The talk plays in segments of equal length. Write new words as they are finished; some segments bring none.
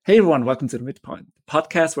Hey everyone, welcome to The Midpoint, the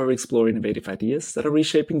podcast where we explore innovative ideas that are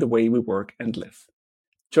reshaping the way we work and live.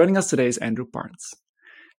 Joining us today is Andrew Barnes.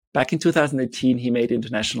 Back in 2018, he made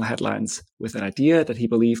international headlines with an idea that he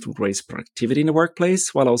believed would raise productivity in the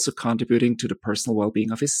workplace while also contributing to the personal well-being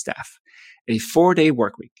of his staff, a 4-day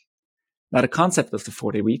work week. Now, the concept of the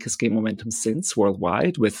 4-day week has gained momentum since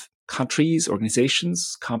worldwide, with countries,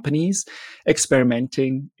 organizations, companies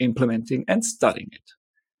experimenting, implementing, and studying it.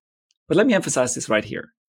 But let me emphasize this right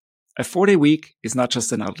here. A 4-day week is not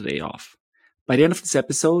just another day off. By the end of this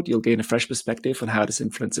episode, you'll gain a fresh perspective on how this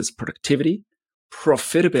influences productivity,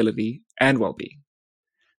 profitability, and well-being.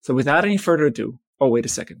 So without any further ado, wait a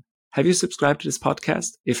second. Have you subscribed to this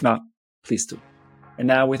podcast? If not, please do. And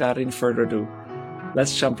now, without any further ado,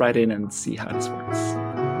 let's jump right in and see how this works.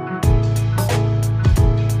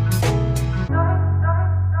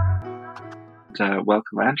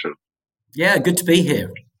 Welcome, Andrew. Yeah, good to be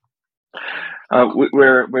here.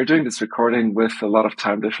 We're doing this recording with a lot of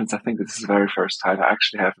time difference. I think this is the very first time I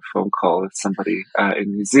actually have a phone call with somebody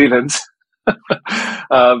in New Zealand.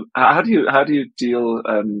 How do you deal?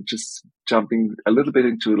 Just jumping a little bit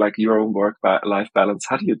into like your own work-life balance.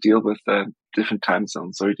 How do you deal with different time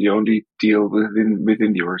zones, or do you only deal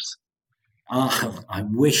within yours? I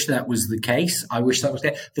wish that was the case.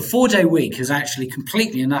 The 4-day week has actually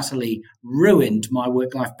completely and utterly ruined my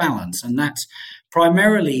work-life balance, and that's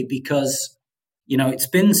primarily because it's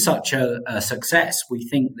been such a success. We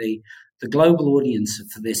think the global audience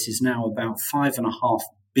for this is now about 5.5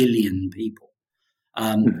 billion people.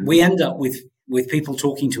 We end up with people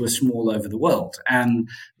talking to us from all over the world. And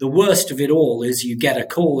the worst of it all is you get a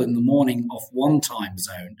call in the morning off one time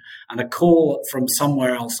zone and a call from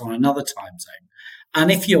somewhere else on another time zone.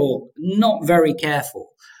 And if you're not very careful,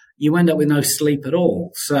 you end up with no sleep at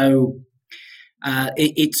all. So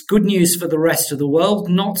it's good news for the rest of the world,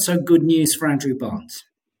 not so good news for Andrew Barnes.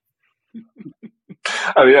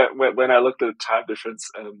 When I looked at the time difference,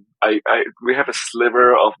 we have a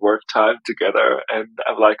sliver of work time together, and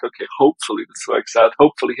I'm like, okay, hopefully this works out.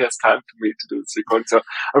 Hopefully he has time for me to do this recording. So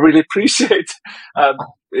I really appreciate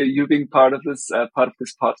you being part of this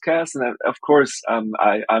podcast, and of course, I'm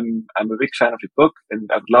a big fan of your book, and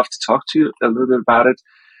I'd love to talk to you a little bit about it.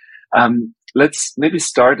 Let's maybe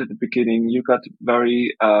start at the beginning. You got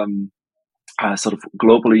very sort of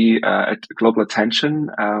global attention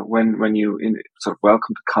when you sort of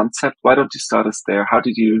welcomed the concept. Why don't you start us there? How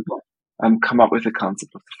did you come up with the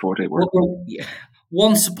concept of the 4-day work? Well,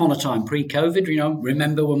 once upon a time, pre-COVID,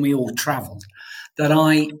 remember when we all travelled, that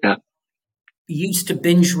I used to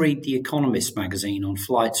binge read The Economist magazine on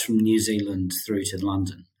flights from New Zealand through to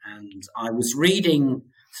London. And I was reading,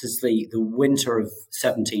 this is the winter of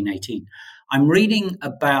 17-18, I'm reading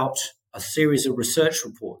about a series of research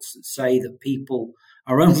reports that say that people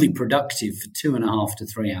are only productive for 2.5 to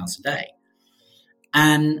 3 hours a day.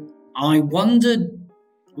 And I wondered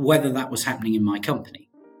whether that was happening in my company.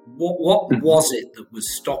 What was it that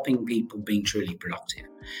was stopping people being truly productive?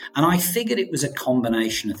 And I figured it was a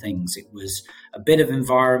combination of things. It was a bit of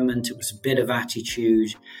environment. It was a bit of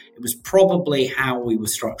attitude. It was probably how we were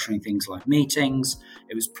structuring things like meetings.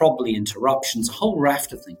 It was probably interruptions, a whole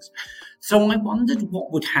raft of things. So I wondered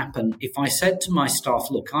what would happen if I said to my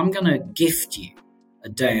staff, look, I'm going to gift you a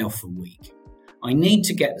day off a week. I need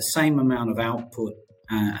to get the same amount of output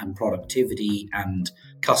and productivity and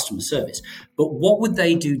customer service. But what would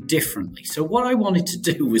they do differently? So what I wanted to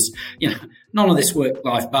do was, none of this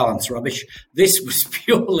work-life balance rubbish. This was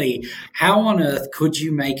purely how on earth could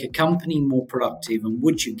you make a company more productive, and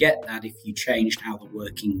would you get that if you changed how the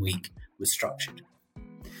working week was structured?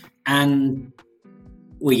 And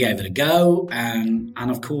we gave it a go, and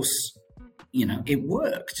of course, it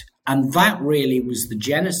worked. And that really was the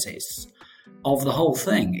genesis of the whole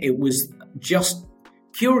thing. It was just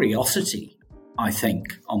curiosity, I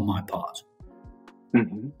think, on my part.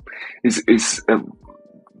 Mm-hmm.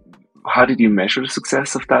 How did you measure the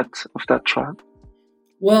success of that trial?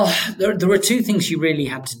 Well, there were two things you really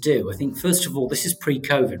had to do. I think, first of all, this is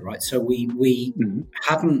pre-COVID, right? So we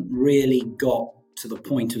hadn't really got to the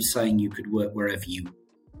point of saying you could work wherever you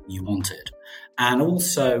wanted. And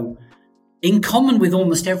also, in common with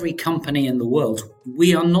almost every company in the world,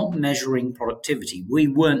 we are not measuring productivity. We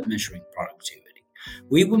weren't measuring productivity.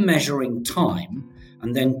 We were measuring time,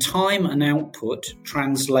 and then time and output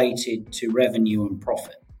translated to revenue and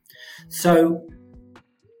profit. So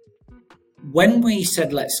when we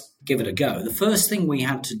said, let's give it a go, the first thing we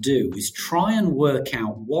had to do is try and work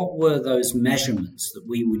out what were those measurements that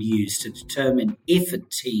we would use to determine if a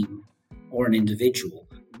team or an individual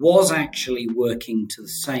was actually working to the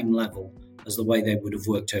same level as the way they would have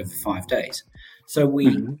worked over 5 days. So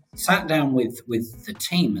we sat down with the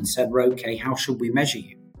team and said, okay, how should we measure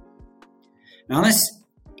you? Now,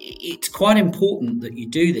 it's quite important that you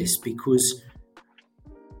do this, because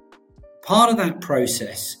part of that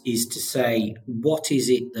process is to say, what is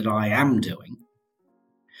it that I am doing?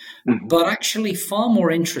 Mm-hmm. But actually far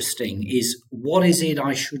more interesting is, what is it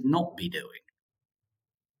I should not be doing?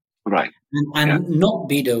 Right. And not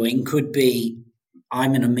be doing could be,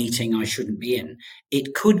 I'm in a meeting I shouldn't be in.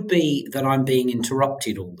 It could be that I'm being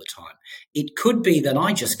interrupted all the time. It could be that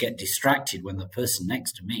I just get distracted when the person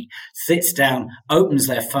next to me sits down, opens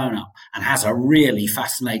their phone up, and has a really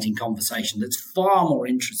fascinating conversation that's far more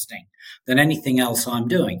interesting than anything else I'm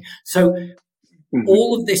doing. So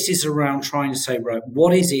all of this is around trying to say, right,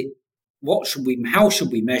 what is it? How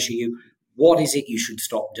should we measure you? What is it you should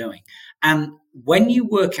stop doing? And when you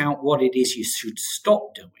work out what it is you should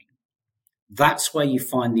stop doing, that's where you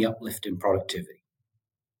find the uplift in productivity.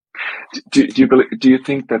 Do you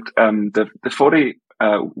think that the 40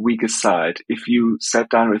 week aside, if you sat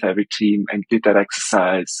down with every team and did that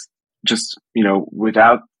exercise, just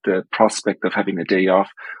without the prospect of having a day off,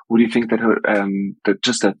 would you think that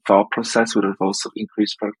just that thought process would have also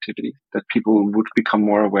increased productivity? That people would become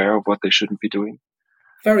more aware of what they shouldn't be doing?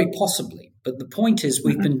 Very possibly, but the point is,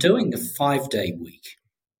 we've been doing a 5-day week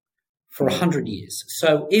for 100 years.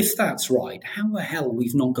 So if that's right, how the hell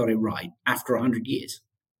we've not got it right after 100 years?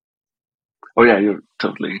 Oh yeah, you're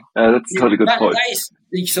totally. That's a totally good point.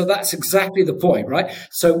 So that's exactly the point, right?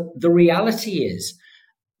 So the reality is,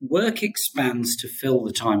 work expands to fill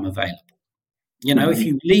the time available. If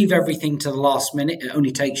you leave everything to the last minute, it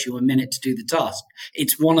only takes you a minute to do the task.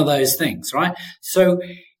 It's one of those things, right? So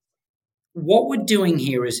what we're doing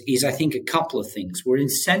here is I think, a couple of things. We're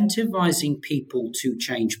incentivizing people to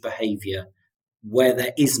change behavior where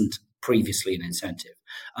there isn't previously an incentive.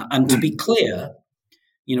 And to be clear,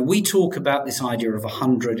 we talk about this idea of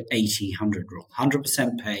 100-80-100 rule,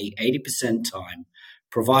 100% pay, 80% time,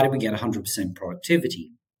 provided we get 100%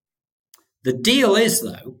 productivity. The deal is,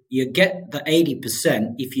 though, you get the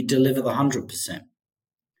 80% if you deliver the 100%.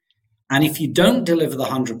 And if you don't deliver the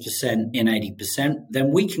 100% in 80%,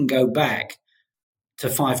 then we can go back to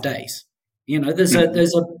 5 days. There's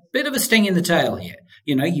a bit of a sting in the tail here.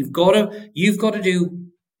 You've got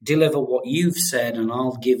to deliver what you've said, and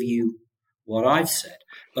I'll give you what I've said.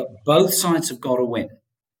 But both sides have got to win.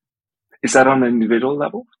 Is that on an individual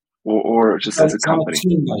level? Or just as a company? On a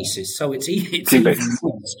team basis. So it's team basis.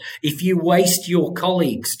 If you waste your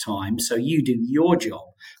colleagues' time, so you do your job,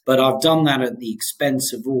 but I've done that at the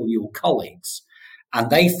expense of all your colleagues,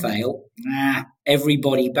 and they fail,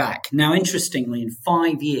 everybody back. Now, interestingly, in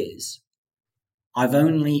 5 years, I've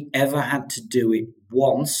only ever had to do it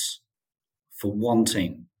once for one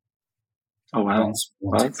team. Oh, wow.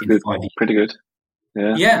 That's good. Pretty good.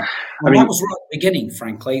 Yeah. Well, that was right at the beginning,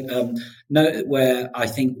 frankly. Where I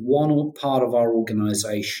think one part of our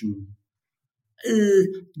organization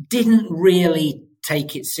didn't really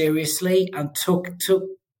take it seriously and took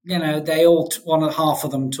they all, half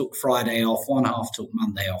of them took Friday off, one half took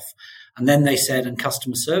Monday off. And then they said, and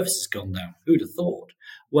customer service has gone down. Who'd have thought?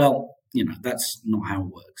 Well, that's not how it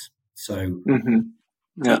works. So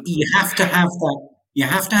you have to have that. You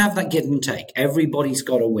have to have that give and take. Everybody's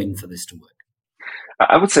got to win for this to work.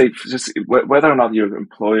 I would say, just whether or not your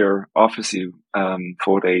employer offers you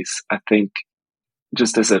 4 days, I think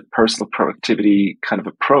just as a personal productivity kind of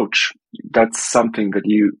approach, that's something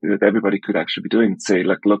that everybody could actually be doing. Say,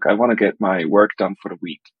 look, I want to get my work done for the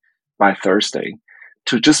week by Thursday,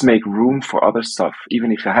 to just make room for other stuff,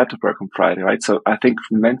 even if I had to work on Friday, right? So I think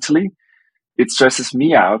mentally, it stresses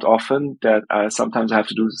me out often that sometimes I have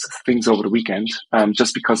to do things over the weekend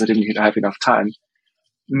just because I didn't have enough time.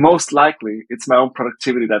 Most likely, it's my own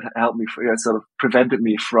productivity that helped me, sort of prevented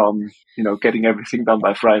me from, getting everything done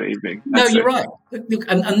by Friday evening. No, you're right. Look,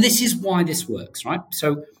 and this is why this works, right?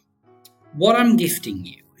 So what I'm gifting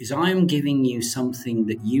you is I am giving you something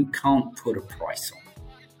that you can't put a price on.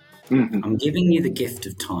 Mm-hmm. I'm giving you the gift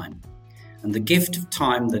of time, and the gift of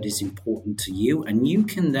time that is important to you, and you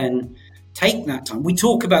can then take that time. We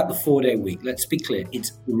talk about the 4-day week. Let's be clear.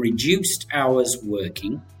 It's reduced hours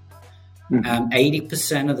working.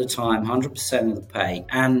 80% of the time, 100% of the pay.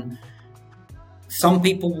 And some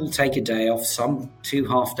people will take a day off, some 2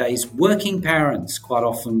 half days. Working parents quite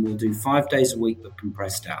often will do 5 days a week but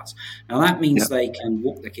compressed hours. Now that means they can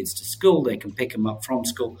walk their kids to school, they can pick them up from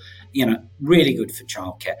school, really good for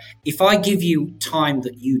childcare. If I give you time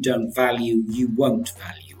that you don't value, you won't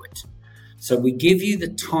value it. So we give you the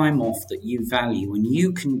time off that you value, and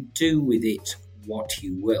you can do with it what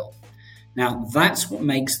you will. Now, that's what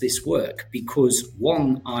makes this work, because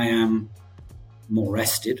one, I am more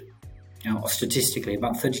rested. statistically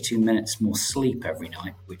about 32 minutes more sleep every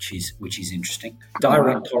night, which is interesting.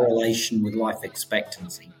 Direct correlation with life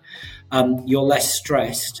expectancy. You're less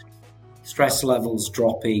stressed. Stress levels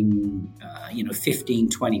dropping, 15,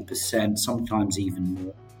 20%, sometimes even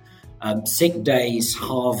more. Sick days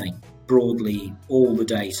halving. Broadly, all the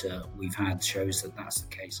data we've had shows that that's the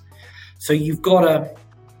case. So you've got a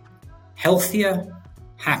healthier,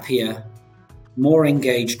 happier, more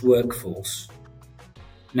engaged workforce.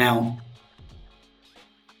 Now,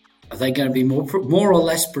 are they going to be more or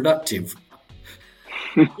less productive?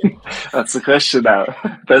 That's the question now.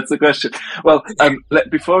 That's the question. Well,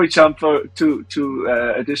 before we jump to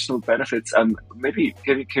additional benefits, maybe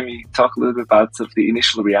can we talk a little bit about sort of the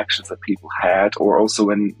initial reactions that people had, or also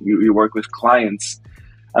when you work with clients?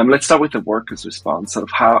 Let's start with the workers' response. Sort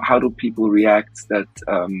of how do people react that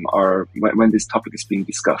are when this topic is being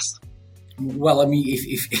discussed? Well, I mean,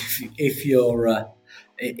 if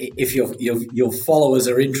your followers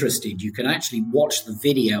are interested, you can actually watch the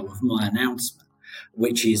video of my announcement,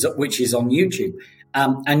 which is on YouTube.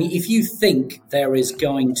 And if you think there is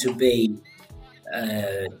going to be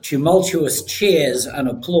tumultuous cheers and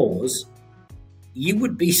applause, you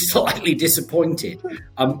would be slightly disappointed.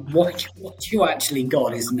 What you actually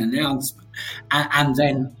got is an announcement and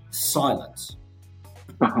then silence.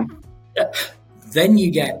 Uh-huh. Then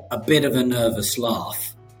you get a bit of a nervous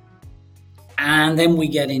laugh. And then we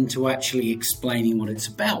get into actually explaining what it's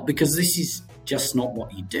about, because this is just not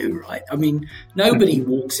what you do, right? I mean, nobody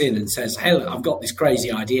walks in and says, hey, look, I've got this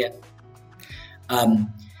crazy idea.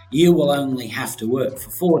 You will only have to work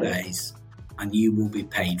for 4 days and you will be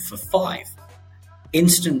paid for 5.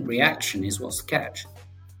 Instant reaction is what's the catch?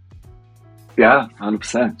 Yeah,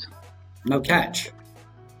 100%. No catch.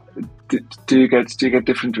 Do you get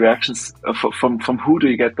different reactions from who do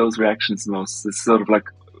you get those reactions most? It's sort of like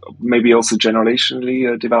maybe also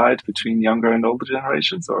generationally divide between younger and older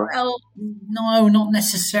generations, or? Well, no, not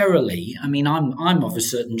necessarily. I mean, I'm of a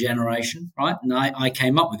certain generation, right? And I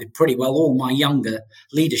came up with it pretty well. All my younger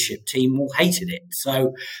leadership team all hated it.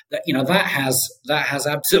 So that has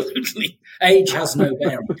absolutely, age has no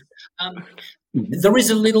bearing. There is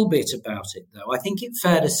a little bit about it, though. I think it's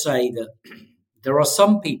fair to say that there are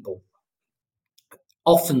some people,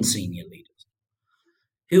 often senior leaders,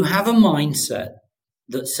 who have a mindset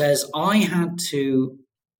that says, I had to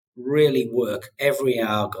really work every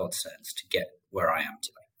hour God sends to get where I am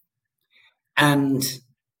today. And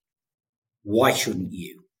why shouldn't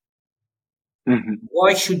you? Mm-hmm.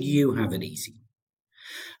 Why should you have it easy?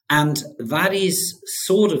 And that is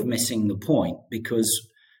sort of missing the point, because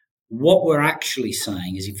what we're actually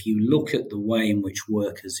saying is, if you look at the way in which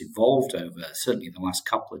work has evolved over certainly the last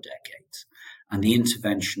couple of decades and the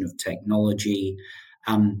intervention of technology,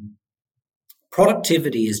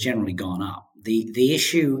 productivity has generally gone up. The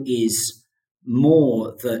issue is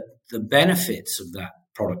more that the benefits of that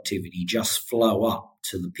productivity just flow up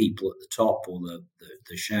to the people at the top, or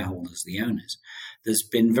the shareholders, the owners. There's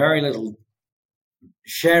been very little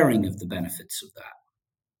sharing of the benefits of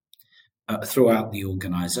that throughout the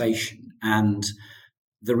organization. And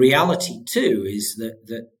the reality, too, is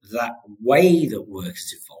that way that work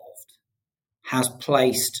has evolved has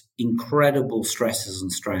placed incredible stresses and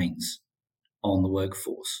strains on the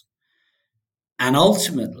workforce. And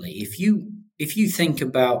ultimately, if you think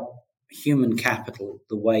about human capital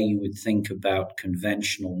the way you would think about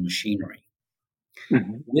conventional machinery,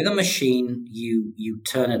 mm-hmm. with a machine, you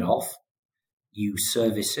turn it off, you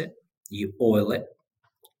service it, you oil it,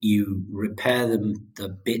 you repair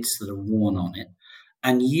the bits that are worn on it,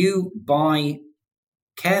 and you, by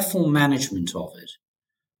careful management of it,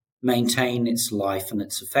 maintain its life and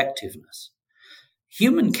its effectiveness.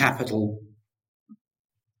 Human capital,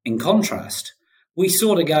 in contrast, we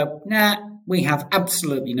sort of go, we have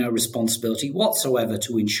absolutely no responsibility whatsoever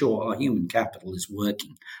to ensure our human capital is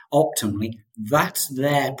working optimally. That's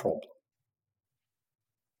their problem.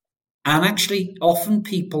 And actually, often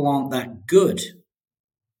people aren't that good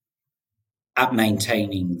at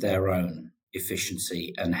maintaining their own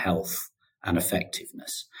efficiency and health and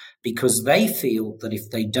effectiveness, because they feel that if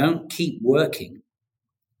they don't keep working,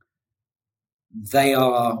 they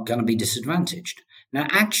are going to be disadvantaged. Now,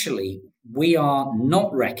 actually, we are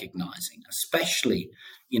not recognizing, especially,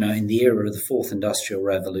 in the era of the fourth industrial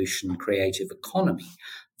revolution, creative economy,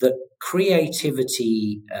 that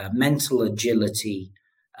creativity, mental agility,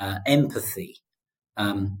 empathy,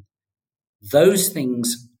 those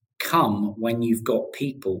things come when you've got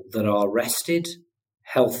people that are rested,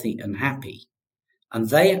 healthy, and happy. And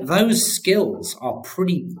those skills are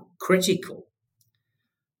pretty critical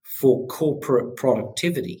for corporate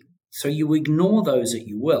productivity. So you ignore those at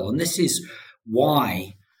your will. And this is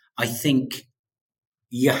why I think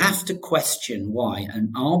you have to question why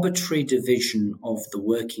an arbitrary division of the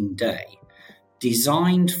working day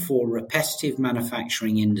designed for repetitive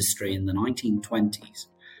manufacturing industry in the 1920s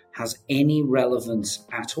has any relevance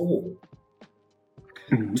at all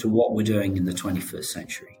to what we're doing in the 21st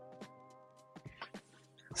century.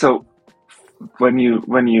 So when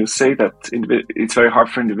you say that it's very hard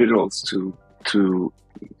for individuals to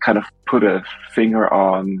kind of put a finger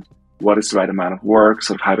on what is the right amount of work,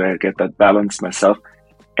 sort of how do I get that balance myself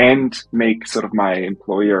and make sort of my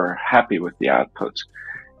employer happy with the output,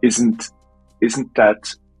 isn't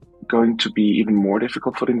that going to be even more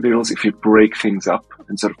difficult for the individuals if you break things up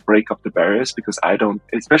and sort of break up the barriers? Because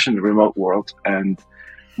especially in the remote world and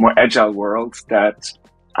more agile world, that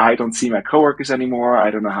I don't see my coworkers anymore. I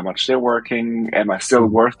don't know how much they're working. Am I still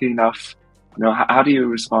worthy enough? How do you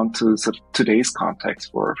respond to sort of today's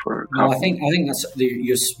context for? Well, I think that's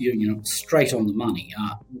you're straight on the money.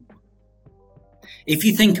 If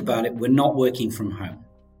you think about it, we're not working from home.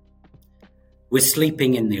 We're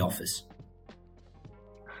sleeping in the office.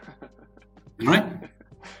 Right?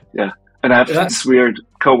 Yeah, and I have this weird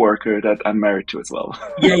coworker that I'm married to as well.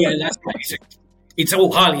 Yeah, that's amazing. It's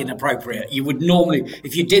all highly inappropriate. You would normally,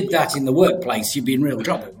 if you did that in the workplace, you'd be in real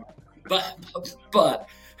trouble. But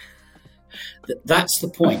that's the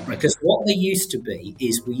point, right? Because what there used to be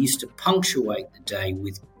is we used to punctuate the day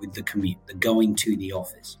with the commute, the going to the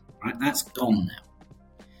office, right? That's gone now.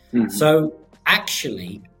 Mm-hmm. So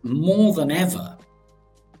actually, more than ever,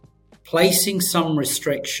 placing some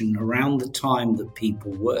restriction around the time that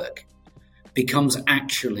people work becomes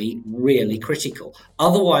actually really critical.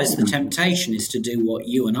 Otherwise, the temptation is to do what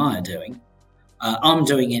you and I are doing. I'm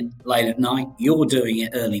doing it late at night, you're doing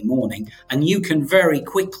it early morning, and you can very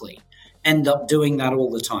quickly end up doing that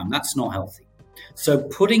all the time. That's not healthy. So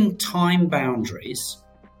putting time boundaries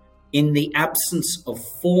in the absence of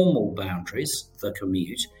formal boundaries, the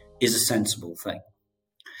commute, is a sensible thing.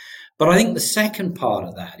 But I think the second part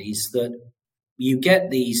of that is that you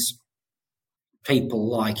get these people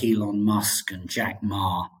like Elon Musk and Jack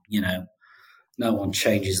Ma, no one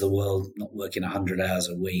changes the world not working 100 hours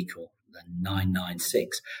a week or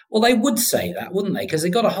 996. Well, they would say that, wouldn't they? Because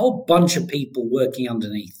they've got a whole bunch of people working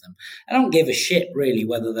underneath them. I don't give a shit really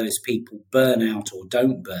whether those people burn out or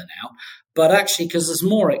don't burn out, but actually because there's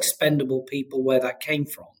more expendable people where that came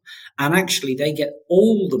from. And actually they get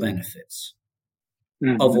all the benefits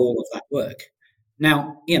of all of that work.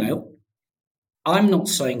 Now, I'm not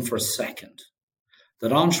saying for a second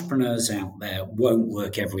that entrepreneurs out there won't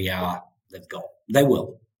work every hour they've got. They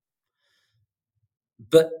will.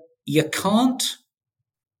 But you can't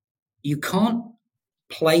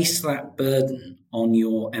place that burden on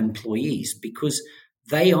your employees because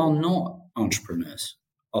they are not entrepreneurs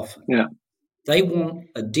often. Yeah. They want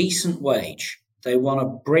a decent wage. They want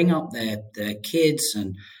to bring up their kids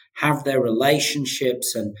and have their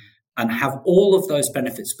relationships and have all of those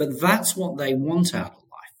benefits. But that's what they want out of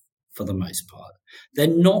life for the most part. They're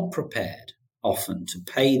not prepared often to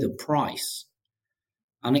pay the price.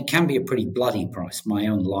 And it can be a pretty bloody price. My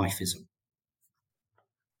own life is a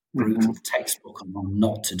brutal textbook on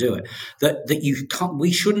not to do it.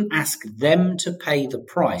 We shouldn't ask them to pay the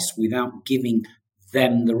price without giving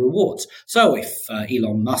them the rewards. So if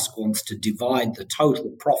Elon Musk wants to divide the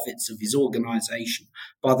total profits of his organization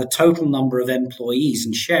by the total number of employees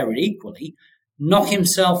and share it equally, knock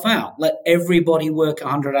himself out. Let everybody work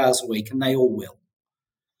 100 hours a week and they all will.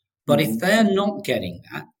 But if they're not getting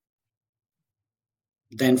that,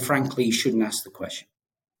 then frankly, you shouldn't ask the question.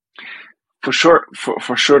 For sure,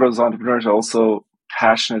 for sure, those entrepreneurs are also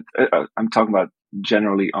passionate. I'm talking about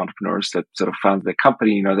generally entrepreneurs that sort of found their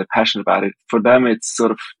company, they're passionate about it. For them, it's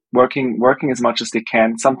sort of working as much as they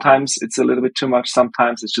can. Sometimes it's a little bit too much.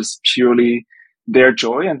 Sometimes it's just purely their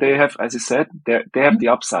joy. And they have, as you said, they have the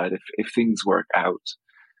upside if things work out.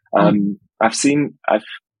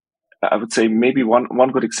 I would say maybe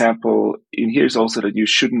one good example in here is also that you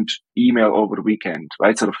shouldn't email over the weekend,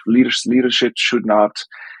 right? Sort of leadership should not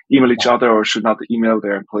email each other or should not email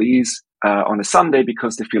their employees on a Sunday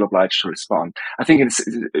because they feel obliged to respond. I think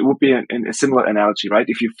it would be a similar analogy, right?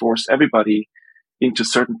 If you force everybody into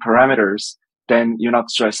certain parameters, then you're not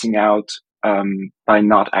stressing out by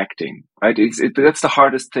not acting, right? That's the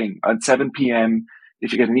hardest thing. At 7 p.m.,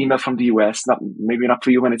 if you get an email from the US, maybe not for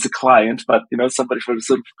you when it's a client, but somebody for a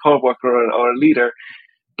sort of coworker or a leader,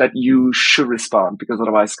 that you should respond because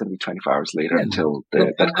otherwise it's going to be 24 hours later until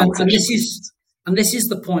that conversation. And this is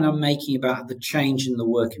the point I'm making about the change in the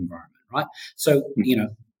work environment, right? So,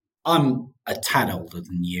 I'm a tad older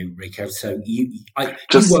than you, Rico, so you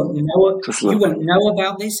won't know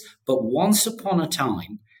about this, but once upon a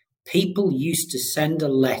time, people used to send a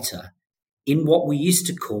letter in what we used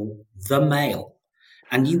to call the mail.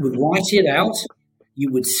 And you would write it out,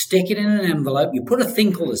 you would stick it in an envelope, you put a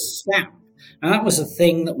thing called a stamp. And that was a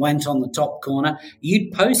thing that went on the top corner.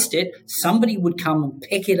 You'd post it, somebody would come and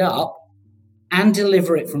pick it up and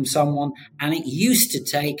deliver it from someone. And it used to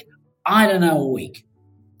take, I don't know, a week.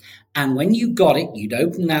 And when you got it, you'd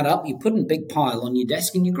open that up, you put a big pile on your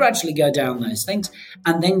desk, and you gradually go down those things.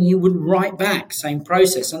 And then you would write back, same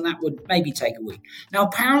process, and that would maybe take a week. Now,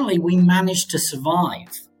 apparently, we managed to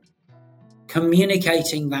survive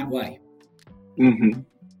communicating that way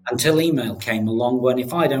until email came along, when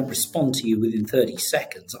if I don't respond to you within 30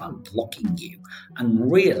 seconds, I'm blocking you. And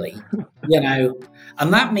really,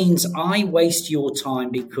 and that means I waste your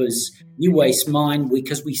time because you waste mine,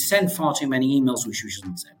 because we send far too many emails which we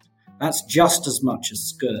shouldn't send. That's just as much a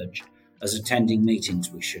scourge as attending meetings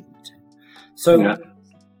we shouldn't attend. So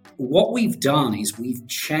what we've done is we've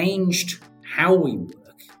changed how we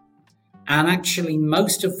work. And actually,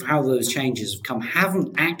 most of how those changes have come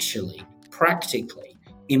haven't actually practically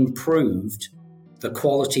improved the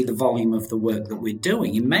quality, the volume of the work that we're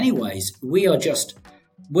doing. In many ways, we're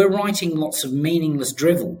writing lots of meaningless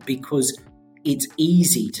drivel because it's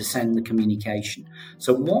easy to send the communication.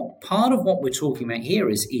 So what part of what we're talking about here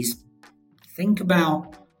is think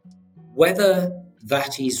about whether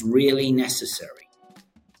that is really necessary.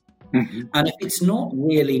 And if it's not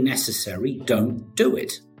really necessary, don't do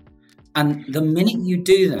it. And the minute you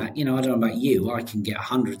do that, I don't know about you, I can get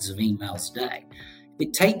hundreds of emails a day. If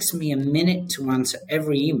it takes me a minute to answer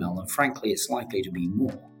every email, and frankly, it's likely to be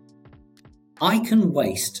more, I can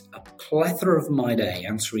waste a plethora of my day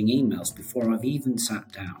answering emails before I've even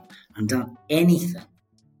sat down and done anything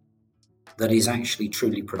that is actually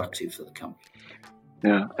truly productive for the company.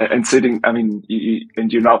 Yeah, and sitting, and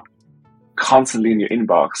you're not constantly in your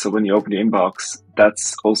inbox. So when you open your inbox,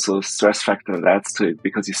 that's also a stress factor that adds to it,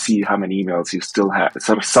 because you see how many emails you still have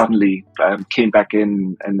sort of suddenly came back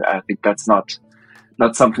in. And I think that's not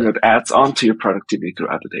something that adds on to your productivity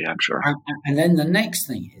throughout the day, I'm sure. And then the next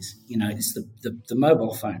thing is, it's the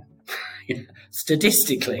mobile phone.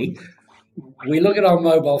 Statistically, we look at our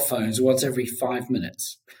mobile phones once every 5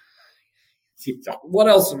 minutes. What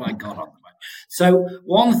else have I got on the phone? So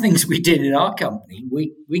one of the things we did in our company,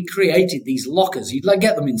 we created these lockers. You'd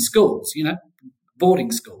get them in schools,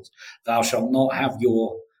 boarding schools. Thou shalt not have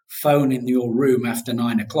your phone in your room after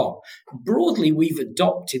 9 o'clock. Broadly, we've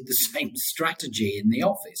adopted the same strategy in the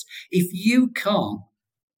office. If you can't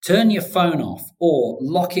turn your phone off or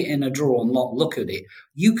lock it in a drawer and not look at it,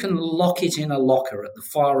 you can lock it in a locker at the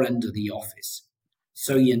far end of the office.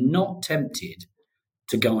 So you're not tempted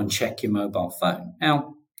to go and check your mobile phone.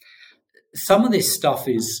 Now, some of this stuff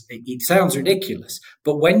it sounds ridiculous,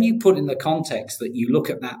 but when you put in the context that you look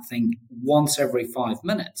at that thing once every 5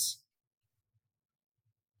 minutes,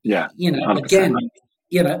 again,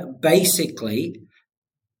 basically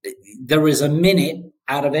there is a minute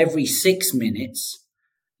out of every 6 minutes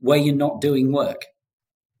where you're not doing work.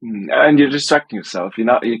 And you're distracting yourself.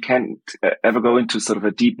 You can't ever go into sort of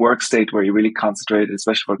a deep work state where you really concentrate,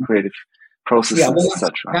 especially for creative processes,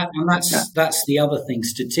 etc. That's the other thing.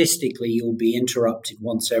 Statistically, you'll be interrupted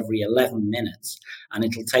once every 11 minutes, and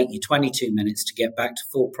it'll take you 22 minutes to get back to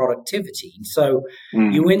full productivity. So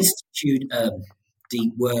you institute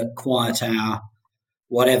deep work, quiet hour,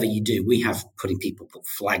 whatever you do. We have put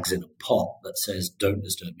flags in a pot that says, don't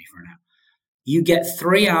disturb me for an hour. You get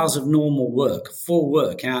 3 hours of normal work, full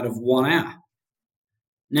work, out of 1 hour.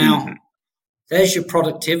 Now, there's your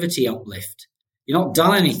productivity uplift. You're not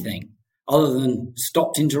done anything other than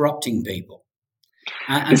stopped interrupting people.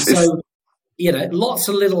 So, lots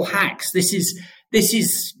of little hacks. This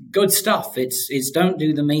is good stuff. It's don't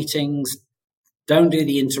do the meetings, don't do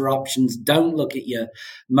the interruptions, don't look at your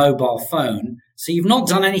mobile phone. So you've not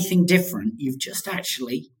done anything different. You've just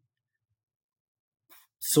actually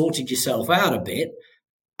sorted yourself out a bit,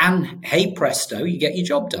 and hey presto, you get your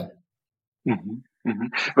job done.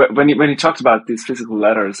 But when you talked about these physical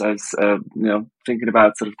letters, I was thinking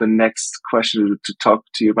about sort of the next question to talk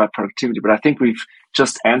to you about productivity. But I think we've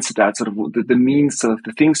just answered that, sort of the means of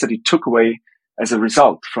the things that you took away as a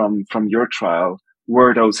result from your trial.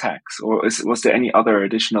 Were those hacks, or was there any other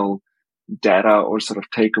additional data or sort of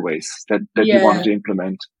takeaways that you wanted to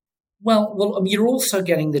implement? Well, you're also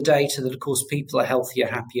getting the data that, of course, people are healthier,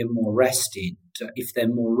 happier, more rested. If they're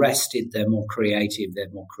more rested, they're more creative. They're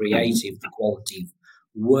more creative. The quality of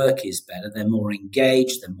work is better. They're more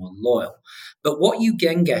engaged. They're more loyal. But what you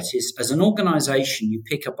can get is, as an organization, you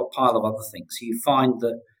pick up a pile of other things. So you find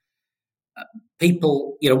that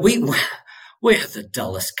people, we're the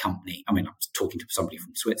dullest company. I mean, I'm talking to somebody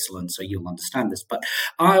from Switzerland, so you'll understand this, but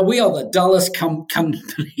we are the dullest company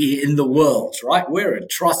in the world, right? We're a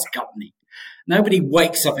trust company. Nobody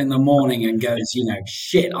wakes up in the morning and goes,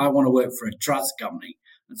 shit, I want to work for a trust company.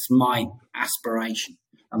 That's my aspiration,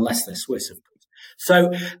 unless they're Swiss, of course.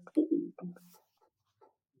 So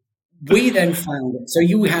we then found it. So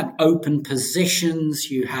you had open positions,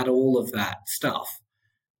 you had all of that stuff.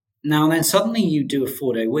 Now and then suddenly you do a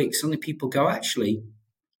 4-day week. Suddenly people go, actually,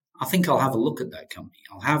 I think I'll have a look at that company.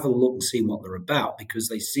 I'll have a look and see what they're about, because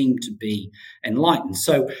they seem to be enlightened.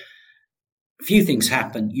 So a few things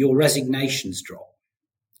happen. Your resignations drop.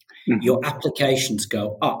 Mm-hmm. Your applications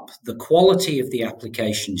go up. The quality of the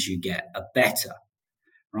applications you get are better,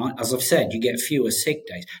 right? As I've said, you get fewer sick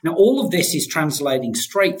days. Now, all of this is translating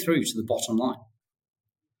straight through to the bottom line.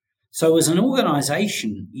 So as an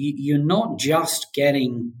organization, you're not just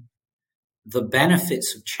getting the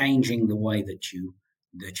benefits of changing the way that you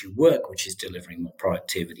work, which is delivering more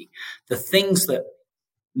productivity. The things that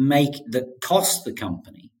cost the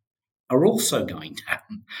company are also going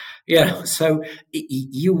down. So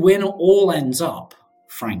you win all ends up,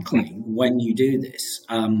 frankly, when you do this.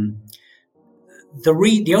 The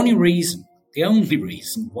only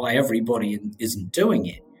reason why everybody isn't doing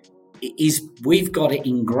it is we've got it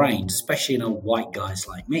ingrained, especially in white guys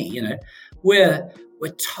like me. We're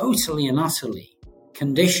totally and utterly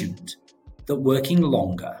conditioned that working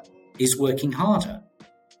longer is working harder.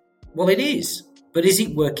 Well, it is, but is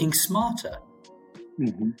it working smarter?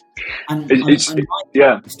 Mm-hmm. And it's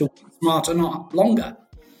still smarter, not longer.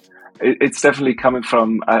 It's definitely coming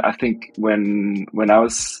from, I think, when I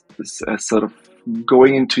was sort of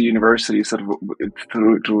going into university, sort of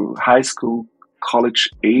through high school, college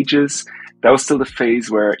ages, that was still the phase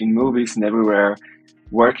where in movies and everywhere,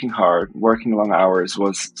 working hard, working long hours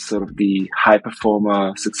was sort of the high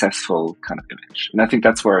performer, successful kind of image. And I think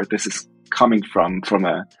that's where this is coming from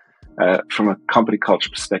a company culture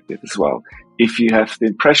perspective as well. If you have the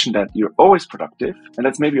impression that you're always productive, and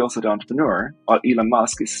that's maybe also the entrepreneur, or Elon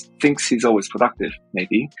Musk thinks he's always productive,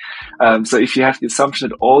 maybe. So if you have the assumption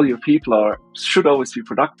that all your people should always be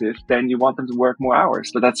productive, then you want them to work more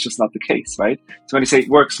hours, but that's just not the case, right? So when you say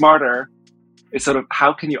work smarter, it's sort of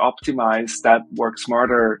how can you optimize that work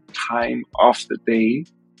smarter time of the day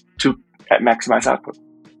to maximize output?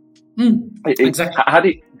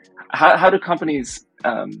 Exactly. How do companies?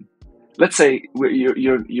 Let's say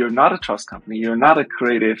you're not a trust company, you're not a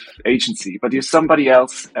creative agency, but you're somebody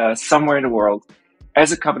else somewhere in the world.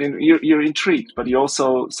 As a company, you're intrigued, but you're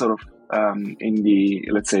also sort of in the,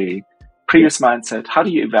 let's say, previous mindset. How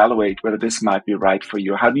do you evaluate whether this might be right for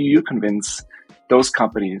you? How do you convince those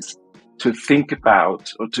companies to think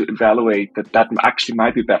about or to evaluate that actually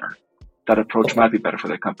might be better? That approach might be better for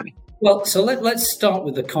their company. Well, so let's start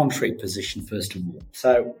with the contrary position first of all.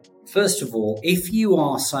 So first of all, if you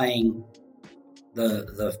are saying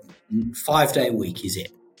the 5-day week is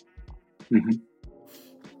it, mm-hmm.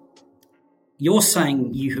 you're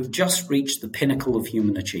saying you have just reached the pinnacle of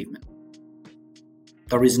human achievement.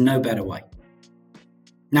 There is no better way.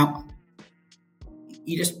 Now,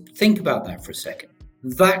 you just think about that for a second.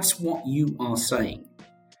 That's what you are saying.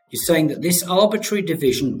 You're saying that this arbitrary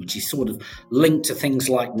division, which is sort of linked to things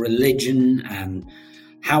like religion and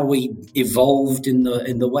how we evolved in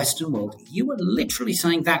the Western world, you are literally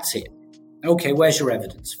saying that's it. Okay, where's your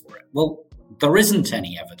evidence for it? Well, there isn't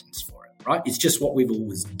any evidence for it, right? It's just what we've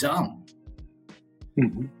always done.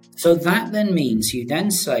 Mm-hmm. So that then means you then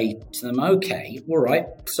say to them, okay, all right,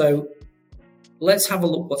 so let's have a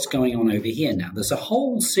look what's going on over here now. There's a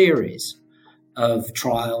whole series of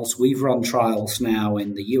trials. We've run trials now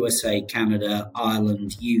in the USA, Canada,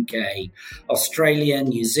 Ireland, UK, Australia,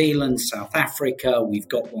 New Zealand, South Africa. We've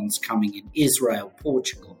got ones coming in Israel,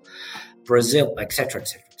 Portugal, Brazil, etc., etc.,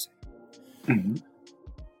 etc. Mm-hmm.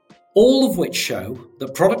 All of which show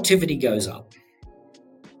that productivity goes up.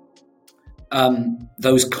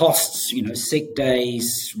 Those costs, sick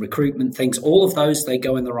days, recruitment things, all of those, they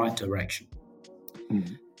go in the right direction.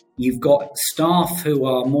 Mm-hmm. You've got staff who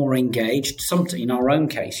are more engaged. In our own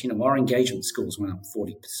case, our engagement scores went up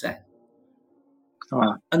 40%.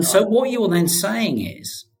 And so what you're then saying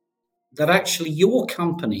is that actually your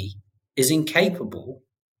company is incapable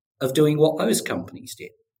of doing what those companies did.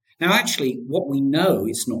 Now, actually, what we know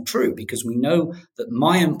is not true, because we know that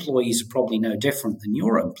my employees are probably no different than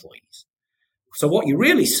your employees. So what you're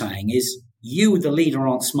really saying is you, the leader,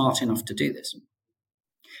 aren't smart enough to do this.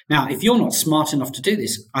 Now, if you're not smart enough to do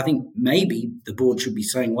this, I think maybe the board should be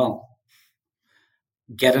saying, well,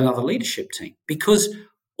 get another leadership team. Because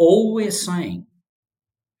all we're saying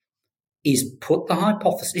is put the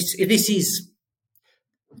hypothesis. This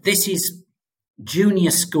is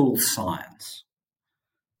junior school science.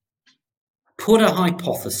 Put a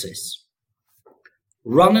hypothesis,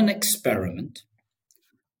 run an experiment,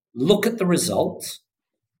 look at the results.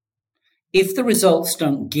 If the results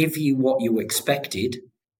don't give you what you expected,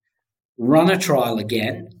 run a trial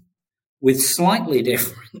again with slightly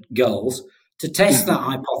different goals to test that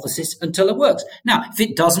hypothesis until it works. Now, if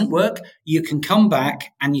it doesn't work, you can come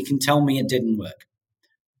back and you can tell me it didn't work.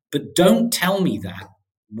 But don't tell me that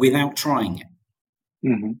without trying it.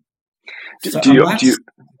 Mm-hmm. That's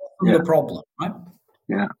the problem, right?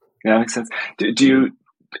 Yeah, makes sense. Do you,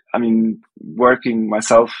 I mean, working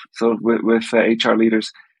myself, so with HR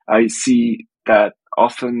leaders, I see that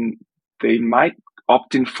often they might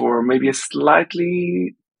opt in for maybe a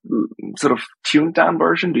slightly sort of tuned down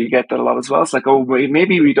version. Do you get that a lot as well? It's like, oh,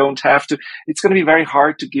 maybe we don't have to. It's going to be very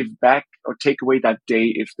hard to give back or take away that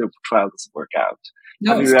day if the trial doesn't work out.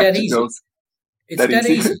 No, it's dead easy. It's dead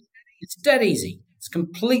easy. It's dead easy. It's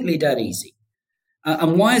completely dead easy.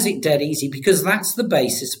 And why is it dead easy? Because that's the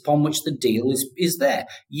basis upon which the deal is there.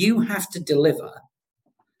 You have to deliver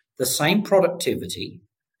the same productivity,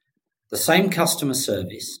 the same customer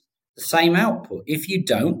service, the same output. If you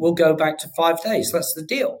don't, we'll go back to 5 days. That's the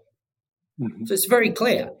deal. Mm-hmm. So it's very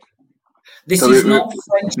clear. This is not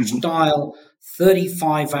French-style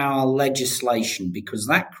 35-hour legislation, because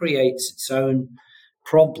that creates its own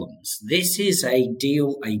problems. This is a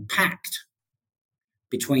deal, a pact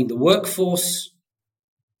between the workforce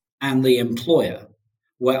and the employer,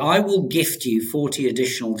 where I will gift you 40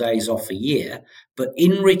 additional days off a year, but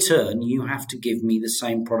in return, you have to give me the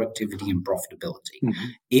same productivity and profitability. Mm-hmm.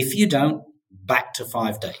 If you don't, back to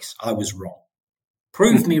 5 days. I was wrong.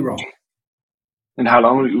 Prove me wrong. And how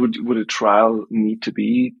long would a trial need to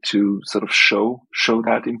be to sort of show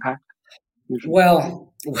that impact? Usually?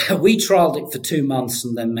 Well, we trialed it for 2 months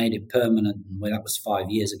and then made it permanent. And that was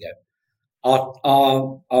 5 years ago.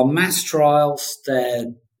 Our mass trials, they're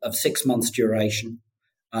of 6 months duration.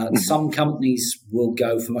 Some companies will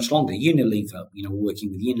go for much longer. Unilever,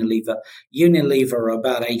 working with Unilever. Unilever are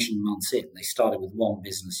about 18 months in. They started with one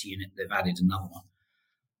business unit. They've added another one.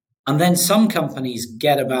 And then some companies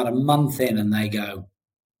get about a month in and they go,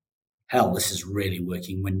 hell, this is really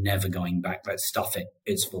working. We're never going back. Let's stuff it.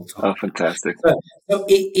 It's full time. Oh, fantastic. So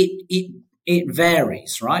it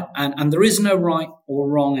varies, right? And there is no right or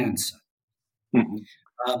wrong answer. Mm-hmm.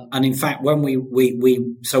 And in fact, when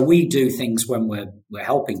we do things when we're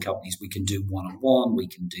helping companies, we can do one-on-one, we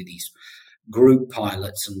can do these group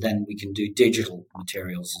pilots, and then we can do digital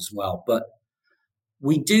materials as well. But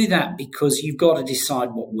we do that because you've got to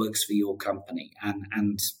decide what works for your company,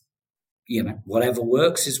 and whatever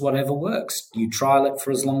works is whatever works. You trial it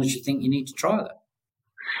for as long as you think you need to trial it.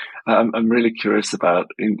 I'm really curious about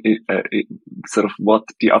sort of what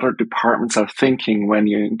the other departments are thinking when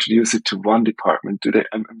you introduce it to one department.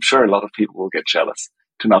 I'm sure a lot of people will get jealous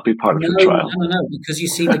to not be part of the trial. No, because you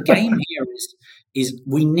see, the game here is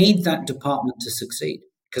we need that department to succeed.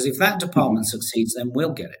 Because if that department succeeds, then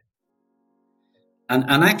we'll get it.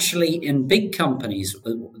 And actually, in big companies,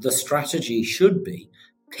 the strategy should be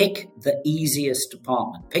pick the easiest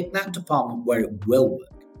department. Pick that department where it will work.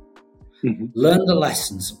 Mm-hmm. Learn the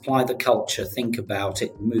lessons, apply the culture, think about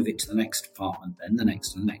it, move it to the next department, then the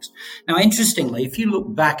next and the next. Now, interestingly, if you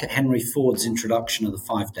look back at Henry Ford's introduction of the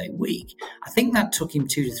 5-day week, I think that took him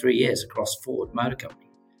 2 to 3 years across Ford Motor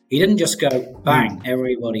Company. He didn't just go, bang,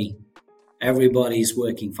 everybody's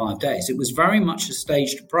working 5 days. It was very much a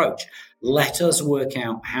staged approach. Let us work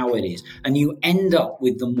out how it is. And you end up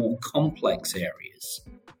with the more complex areas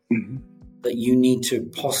that you need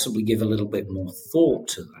to possibly give a little bit more thought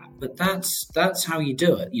to that. But that's how you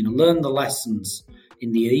do it. Learn the lessons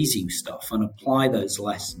in the easy stuff and apply those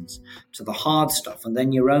lessons to the hard stuff. And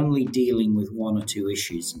then you're only dealing with 1 or 2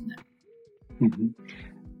 issues in there. Mm-hmm.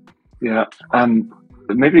 Yeah.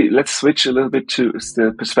 Maybe let's switch a little bit to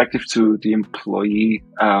the perspective to the employee.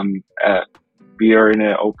 We are in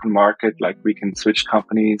an open market, like we can switch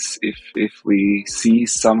companies if we see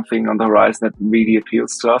something on the horizon that really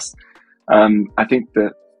appeals to us. I think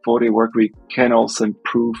the 4-day work week can also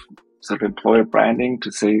improve sort of employer branding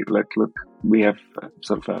to say, look, we have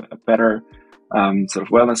sort of a better sort of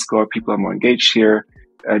wellness score. People are more engaged here.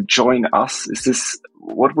 Join us. Is this,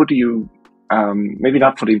 what would you, maybe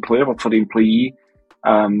not for the employer, but for the employee,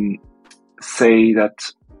 say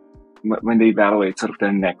that when they evaluate sort of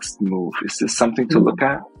their next move? Is this something to look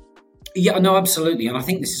at? Yeah, no, absolutely. And I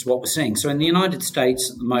think this is what we're seeing. So in the United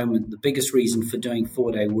States at the moment, the biggest reason for doing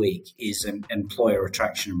 4-day week is employer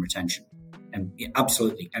attraction and retention. And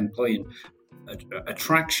absolutely, employee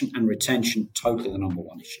attraction and retention, totally the number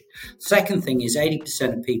one issue. Second thing is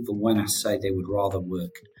 80% of people, when asked, say they would rather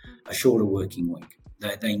work a shorter working week.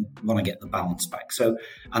 They want to get the balance back. So,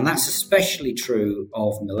 and that's especially true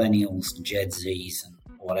of millennials, Gen Zs, and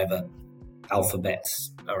whatever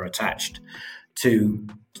alphabets are attached to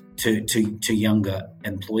younger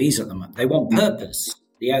employees at the moment. They want purpose.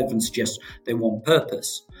 The evidence suggests they want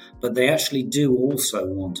purpose, but they actually do also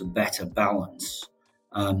want a better balance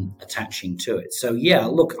attaching to it. So, yeah,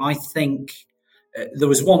 look, I think there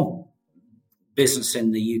was one business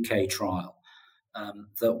in the UK trial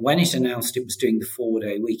that when it announced it was doing the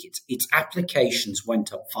 4-day week, its applications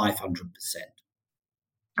went up 500%.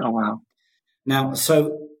 Oh, wow. Now,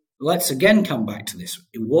 so let's again come back to this.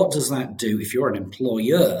 What does that do if you're an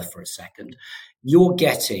employer for a second? You're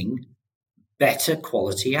getting better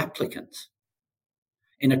quality applicants.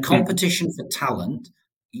 In a competition for talent,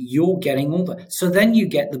 you're getting all that. So then you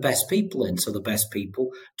get the best people in. So the best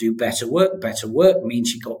people do better work. Better work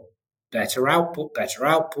means you got better output. Better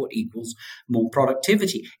output equals more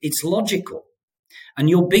productivity. It's logical. And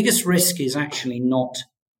your biggest risk is actually not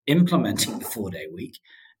implementing the 4-day week.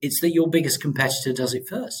 It's that your biggest competitor does it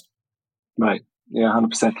first. Right. Yeah,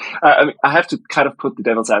 100%. I have to kind of put the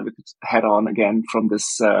devil's advocate head on again from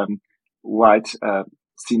this white young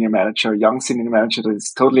senior manager that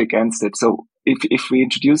is totally against it. So if we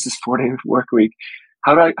introduce this 4-day work week,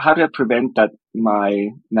 how do I prevent that my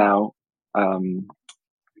now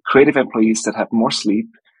creative employees that have more sleep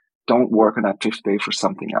don't work on that 5th day for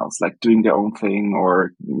something else, like doing their own thing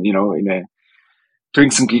or,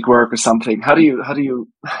 doing some gig work or something? How do you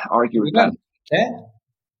argue with that? Care.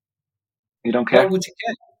 You don't care? Why would you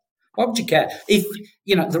care? Why would you care? If,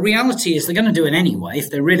 the reality is they're going to do it anyway. If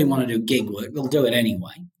they really want to do gig work, they'll do it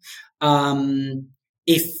anyway.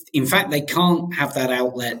 If, in fact, they can't have that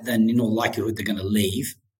outlet, then in all likelihood they're going to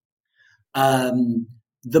leave.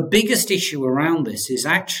 The biggest issue around this is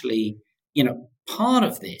actually, part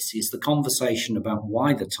of this is the conversation about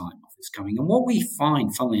why the time off is coming. And what we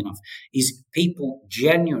find, funnily enough, is people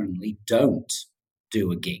genuinely don't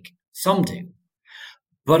do a gig. Some do.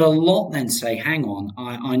 But a lot then say, hang on,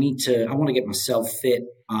 I want to get myself fit.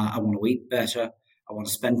 I want to eat better. I want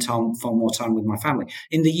to spend far more time with my family.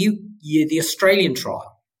 In the Australian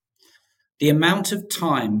trial, the amount of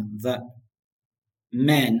time that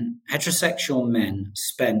heterosexual men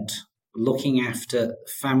spent looking after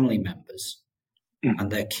family members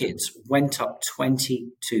and their kids went up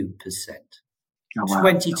 22%. Oh, wow.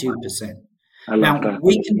 22%. I love that.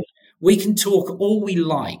 We can talk all we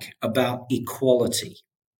like about equality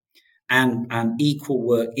and equal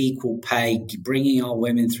work, equal pay, bringing our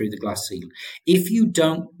women through the glass ceiling. If you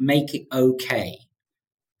don't make it okay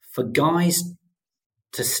for guys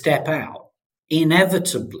to step out,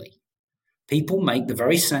 inevitably, people make the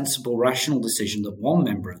very sensible, rational decision that one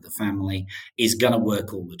member of the family is going to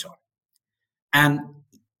work all the time. And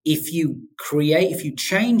if you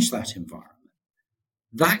change that environment,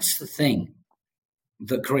 that's the thing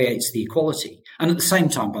that creates the equality. And at the same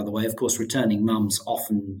time, by the way, of course, returning mums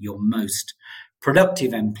often your most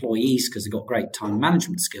productive employees because they've got great time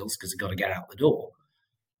management skills because they've got to get out the door.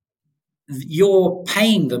 You're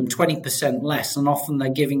paying them 20% less and often they're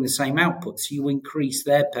giving the same output. So you increase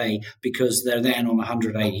their pay because they're then on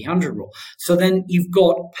 180-100 rule. So then you've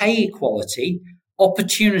got pay equality,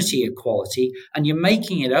 opportunity equality, and you're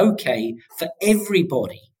making it okay for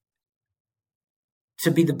everybody to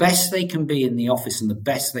be the best they can be in the office and the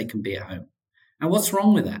best they can be at home. And what's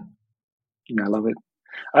wrong with that? I love it.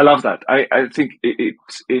 I love that. I think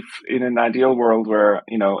if in an ideal world where,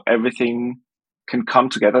 everything can come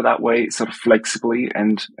together that way, sort of flexibly,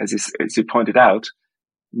 and as you pointed out,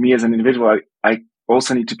 me as an individual, I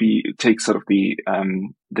also need to take sort of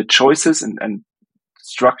the choices and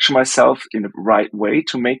structure myself in the right way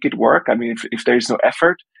to make it work. I mean, if there's no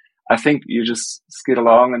effort, I think you just skid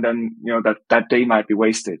along and then, that day might be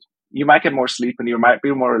wasted. You might get more sleep and you might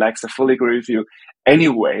be more relaxed. I fully agree with you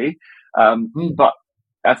anyway. But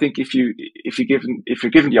I think if you're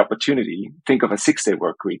given the opportunity, think of a 6-day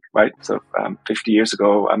work week, right? So 50 years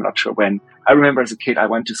ago, I'm not sure when. I remember as a kid, I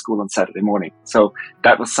went to school on Saturday morning. So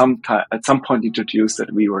that was at some point introduced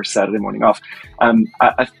that we were Saturday morning off.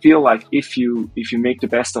 I feel like if you make the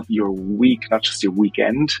best of your week, not just your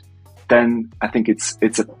weekend, then I think it's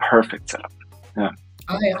a perfect setup. Yeah.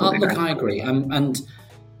 I agree. And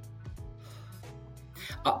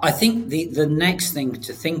I think the next thing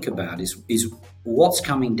to think about is what's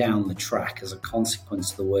coming down the track as a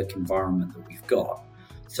consequence of the work environment that we've got.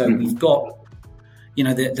 So we've got,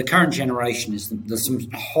 the current generation there's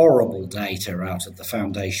some horrible data out of the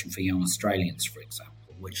Foundation for Young Australians, for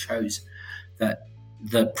example, which shows that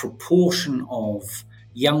the proportion of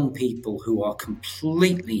young people who are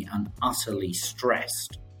completely and utterly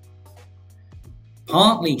stressed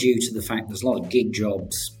partly due to the fact there's a lot of gig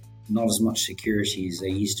jobs, not as much security as there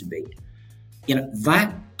used to be.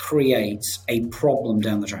 That creates a problem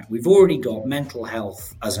down the track. We've already got mental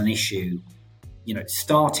health as an issue,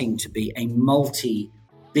 starting to be a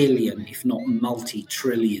multi-billion, if not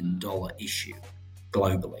multi-trillion dollar issue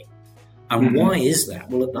globally. And why is that?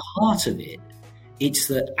 Well, at the heart of it, it's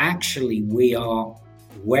that actually we are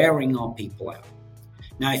wearing our people out.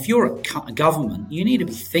 Now, if you're a government, you need to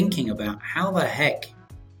be thinking about how the heck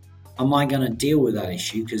am I going to deal with that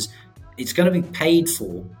issue? Because it's going to be paid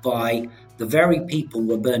for by the very people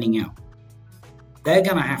we're burning out. They're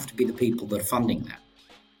going to have to be the people that are funding that.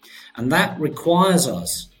 And that requires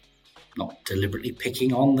us, not deliberately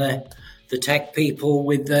picking on the tech people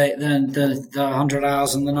with the 100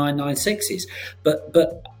 hours and the 996s,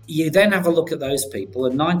 but you then have a look at those people,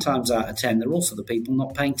 and 9 times out of 10, they're also the people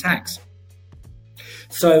not paying tax.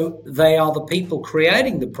 So they are the people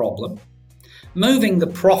creating the problem, moving the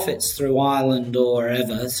profits through Ireland or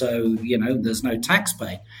wherever, so, there's no tax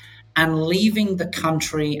paid, and leaving the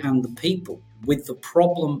country and the people with the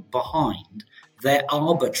problem behind their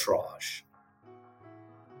arbitrage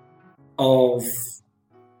of,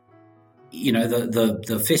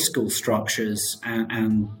 the fiscal structures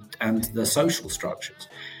and the social structures.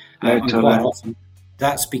 And quite often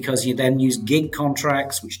that's because you then use gig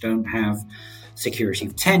contracts, which don't have security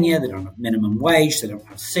of tenure, they don't have minimum wage, they don't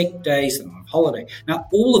have sick days, they don't have holiday. Now,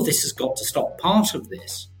 all of this has got to stop. Part of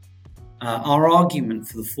this, our argument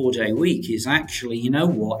for the 4-day week is actually,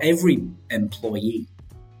 every employee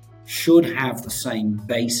should have the same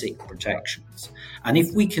basic protections. And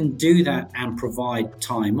if we can do that and provide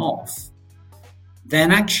time off,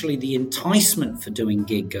 then actually the enticement for doing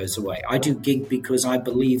gig goes away. I do gig because I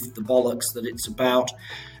believe the bollocks that it's about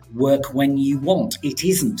work when you want. It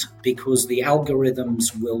isn't, because the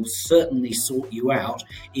algorithms will certainly sort you out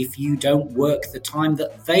if you don't work the time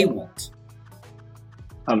that they want.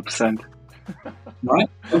 100%. Right?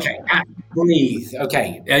 Okay. Breathe.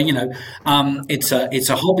 Okay. It's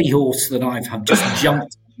a hobby horse that I've just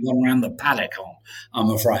jumped and gone around the paddock on, I'm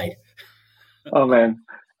afraid. Oh man.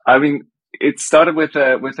 I mean, it started with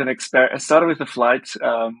a flight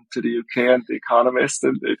to the UK and The Economist,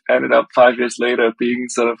 and it ended up 5 years later being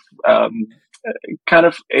sort of kind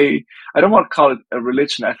of I don't want to call it a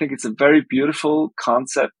religion. I think it's a very beautiful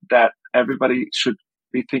concept that everybody should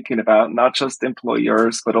be thinking about, not just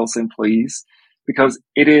employers, but also employees, because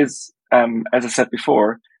it is, as I said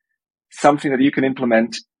before, something that you can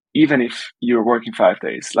implement even if you're working 5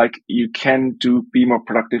 days. Like, you can be more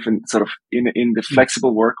productive and sort of in the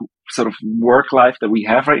flexible work life that we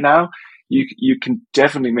have right now. You can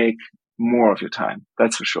definitely make more of your time.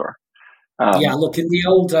 That's for sure. Look, in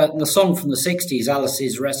the song from the 60s,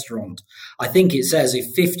 Alice's Restaurant, I think it says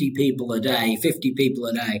if 50 people a day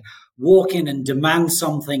walk in and demand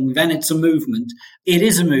something, then it's a movement. It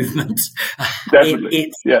is a movement.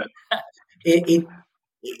 Definitely.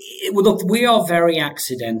 Look, we are very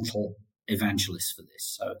accidental evangelists for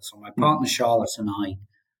this. So my partner Charlotte and I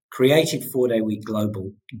created 4-Day Week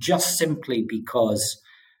Global just simply because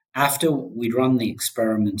after we'd run the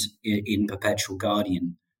experiment in Perpetual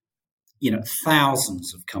Guardian,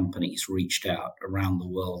 thousands of companies reached out around the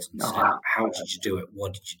world and said, how did you do it?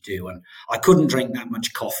 What did you do? And I couldn't drink that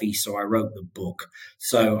much coffee, so I wrote the book.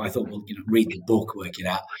 So I thought, well, read the book, work it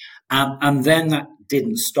out. And then that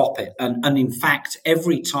didn't stop it. And in fact,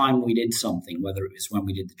 every time we did something, whether it was when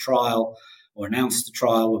we did the trial or announced the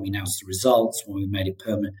trial, when we announced the results, when we made it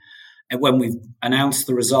permanent, and when we've announced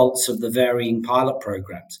the results of the varying pilot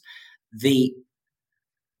programs, the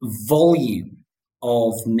volume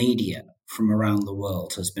of media from around the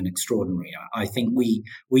world has been extraordinary. I think we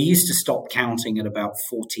used to stop counting at about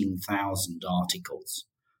 14,000 articles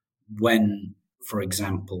when, for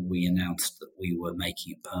example, we announced that we were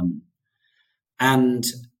making it permanent. And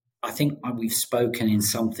I think we've spoken in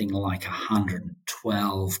something like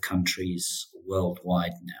 112 countries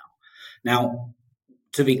worldwide now. Now,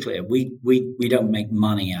 to be clear, we don't make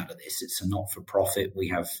money out of this. It's a not-for-profit.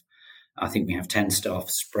 I think we have 10 staff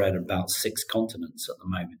spread about 6 continents at the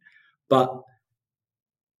moment. But,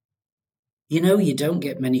 you don't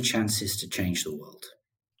get many chances to change the world.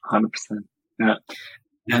 100%. Yeah.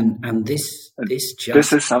 And this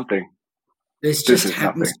is something. This just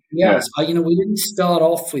happens. Yes. Yeah. We didn't start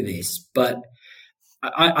off with this, but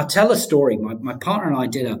I tell a story. My partner and I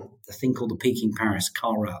did a thing called the Peking Paris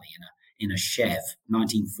car rally in a Chev,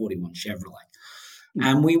 1941 Chevrolet.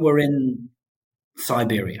 And we were in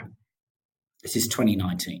Siberia. This is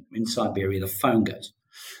 2019. In Siberia, the phone goes.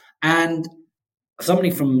 And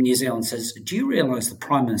somebody from New Zealand says, do you realize the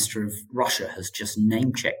Prime Minister of Russia has just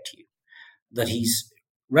name-checked you? That he's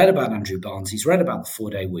read about Andrew Barnes, he's read about the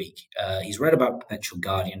 4-day week, he's read about Perpetual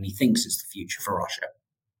Guardian, he thinks it's the future for Russia.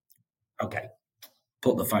 Okay,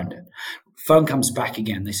 put the phone down. Phone comes back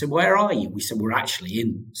again. They said, where are you? We said, we're actually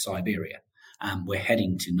in Siberia. We're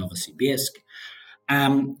heading to Novosibirsk.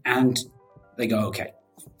 And they go, okay,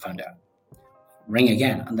 phone down. Ring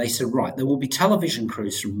again. And they said, right, there will be television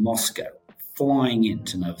crews from Moscow flying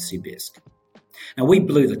into Novosibirsk. Now, we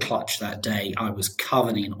blew the clutch that day. I was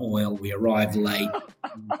covered in oil. We arrived late.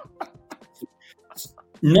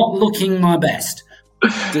 Not looking my best.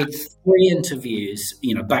 Did 3 interviews,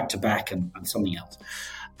 back to back and something else.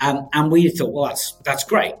 And we thought, well, that's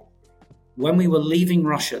great. When we were leaving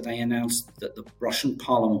Russia, they announced that the Russian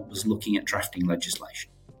parliament was looking at drafting legislation.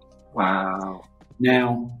 Wow.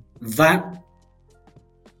 Now, that,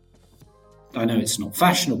 I know it's not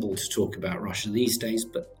fashionable to talk about Russia these days,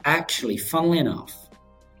 but actually, funnily enough,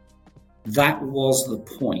 that was the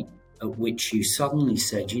point at which you suddenly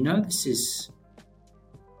said, this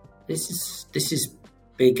is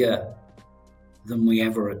bigger than we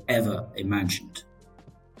ever imagined.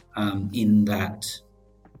 In that,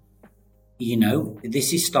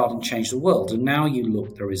 this is starting to change the world. And now you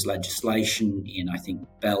look, there is legislation in, I think,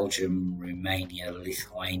 Belgium, Romania,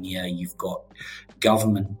 Lithuania. You've got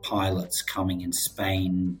government pilots coming in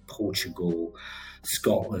Spain, Portugal,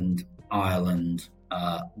 Scotland, Ireland,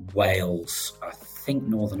 Wales. I think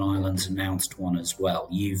Northern Ireland's announced one as well.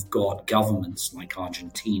 You've got governments like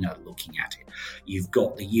Argentina looking at it. You've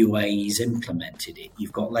got the UAE's implemented it.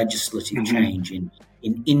 You've got legislative change in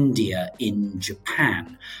India, in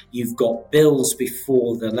Japan. You've got bills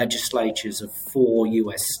before the legislatures of 4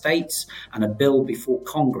 US states and a bill before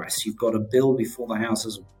Congress. You've got a bill before the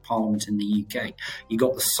Houses of Parliament in the UK. You've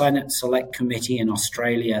got the Senate Select Committee in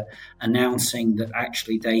Australia announcing that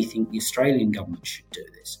actually they think the Australian government should do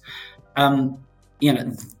this.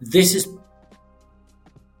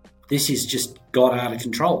 This is just got out of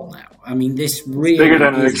control now. I mean, this really it's bigger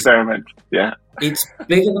than an experiment. Yeah. It's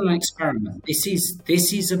bigger than an experiment. This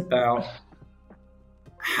is about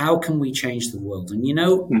how can we change the world?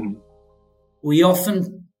 And, we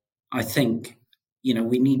often, I think,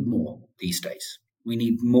 we need more these days. We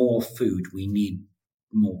need more food. We need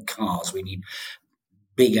more cars. We need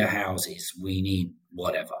bigger houses. We need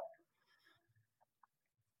whatever.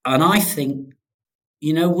 And I think,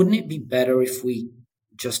 wouldn't it be better if we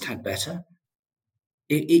just had better?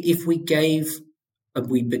 If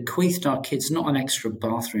we bequeathed our kids not an extra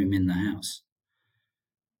bathroom in the house,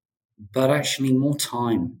 but actually more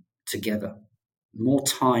time together, more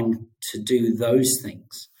time to do those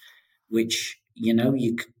things, which,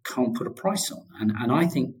 you can't put a price on. And I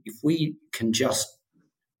think if we can just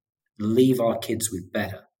leave our kids with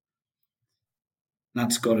better,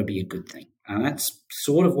 that's got to be a good thing. And that's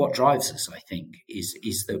sort of what drives us, I think,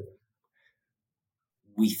 is that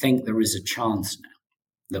we think there is a chance now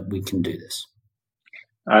that we can do this.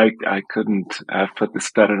 I couldn't put this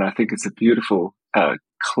better, and I think it's a beautiful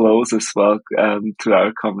close as well to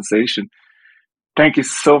our conversation. Thank you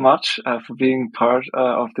so much for being part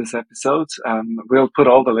of this episode. We'll put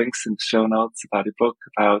all the links in the show notes about your book,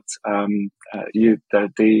 about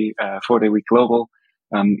the 4-day week global,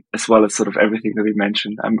 as well as sort of everything that we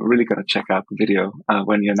mentioned. I'm really going to check out the video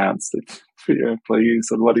when you announced it for your employees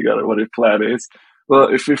and what your plan is. Well,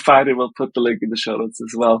 if we find it, we'll put the link in the show notes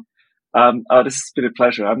as well. This has been a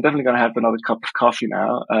pleasure. I'm definitely going to have another cup of coffee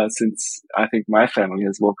now, since I think my family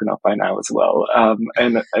has woken up by now as well.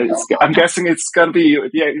 And I'm guessing it's going to be,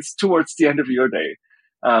 it's towards the end of your day.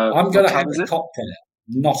 I'm going to have a cocktail,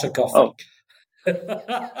 not a coffee.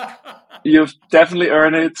 Oh. You've definitely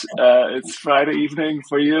earned it. It's Friday evening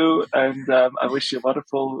for you, and I wish you a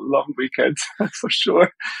wonderful long weekend for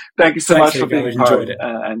sure. Thank you so much for being part,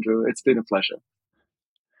 Andrew. It's been a pleasure.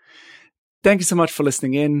 Thank you so much for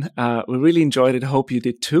listening in. We really enjoyed it. Hope you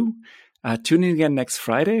did too. Tune in again next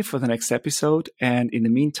Friday for the next episode. And in the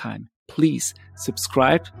meantime, please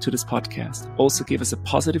subscribe to this podcast. Also give us a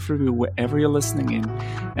positive review wherever you're listening in.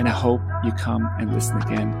 And I hope you come and listen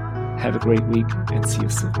again. Have a great week and see you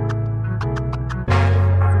soon.